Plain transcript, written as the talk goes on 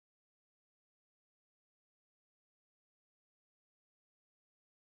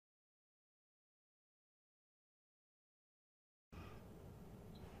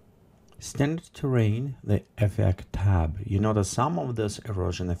Standard terrain, the effect tab. You notice some of those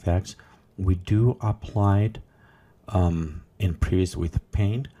erosion effects we do apply it in previous with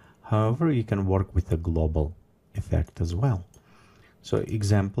paint. However, you can work with a global effect as well. So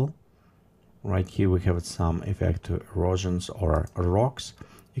example, right here we have some effect to erosions or rocks.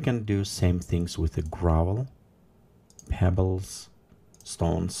 You can do same things with the gravel, pebbles,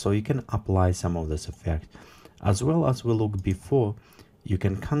 stones. So you can apply some of this effect. As well as we looked before, you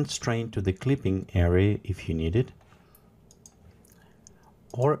can constrain to the clipping area if you need it.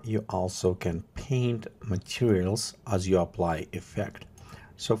 Or you also can paint materials as you apply effect.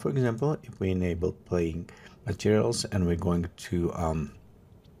 So for example, if we enable playing materials and we're going to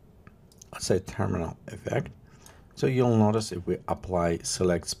let's say terminal effect, so you'll notice if we apply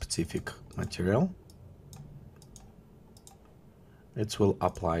select specific material, it will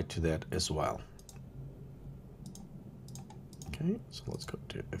apply to that as well. Okay, so let's go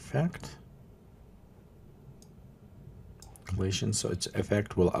to effect, collision. So its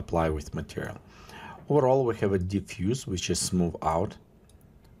effect will apply with material. Overall, we have a diffuse, which is smooth out,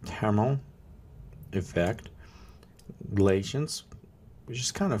 thermal effect, glaciers, which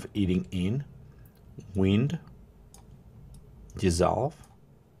is kind of eating in, wind, dissolve,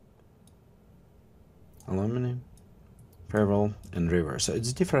 aluminum, gravel, and river. So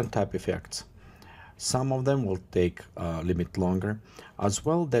it's different type effects. Some of them will take a little bit longer as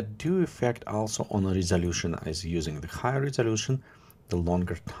well. That do affect also on the resolution, as using the higher resolution, the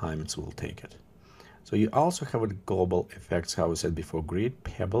longer time it will take it. So you also have a global effects, how I said before, grid,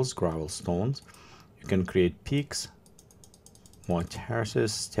 pebbles, gravel, stones. You can create peaks, more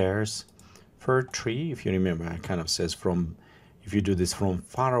terraces, stairs, fir tree. If you remember, I kind of says from, if you do this from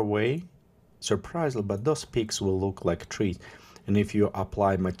far away, surprisingly, but those peaks will look like trees. And if you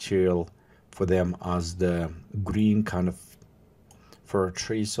apply material for them as the green kind of fir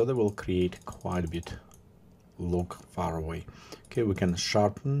tree, so they will create quite a bit look far away. Okay, we can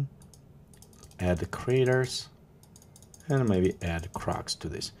sharpen, add the craters, and maybe add cracks to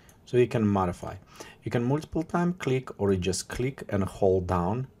this. So you can modify. You can multiple time click, or you just click and hold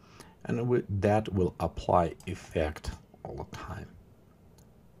down, and that will apply effect all the time.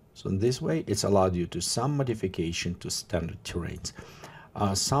 So in this way, it's allowed you to some modification to standard terrains.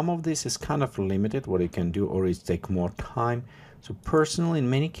 Some of this is kind of limited what you can do, or it take more time. So personally, in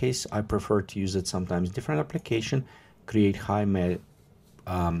many cases, I prefer to use it sometimes different application, create high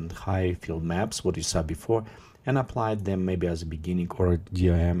field maps, what you saw before, and apply them maybe as a beginning or a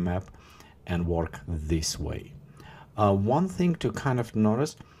DOM map and work this way. One thing to kind of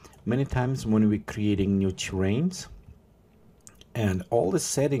notice, many times when we're creating new terrains, and all the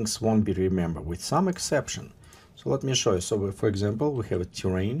settings won't be remembered with some exception. So let me show you. So for example, we have a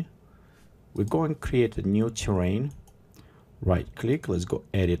terrain. We go and create a new terrain. Right click, let's go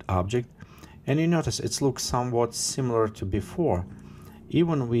edit object. And you notice it looks somewhat similar to before.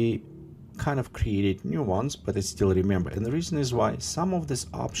 Even we kind of created new ones, but it's still remember. And the reason is why some of these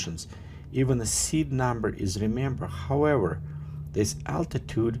options, even the seed number is remember. However, this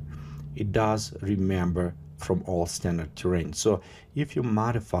altitude, it does remember from all standard terrain. So if you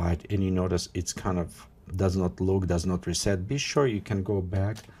modify it and you notice it's kind of does not reset, be sure you can go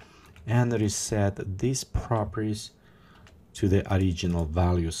back and reset these properties to the original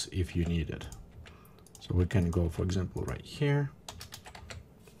values if you need it. So we can go, for example, right here.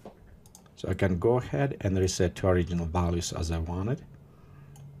 So I can go ahead and reset to original values as I wanted.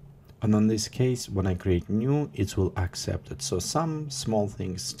 And in this case, when I create new, it will accept it. So some small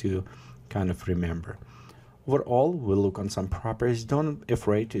things to kind of remember. Overall, we'll look on some properties. Don't be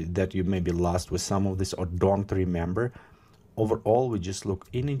afraid that you may be lost with some of this or don't remember. Overall, we just look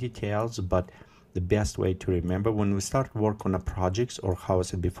in details, but the best way to remember when we start work on a projects, or how I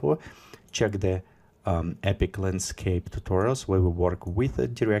said before, check the epic landscape tutorials where we work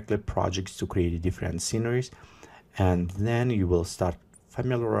with directly projects to create different sceneries, and then you will start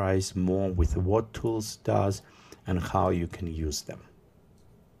familiarize more with what tools does and how you can use them.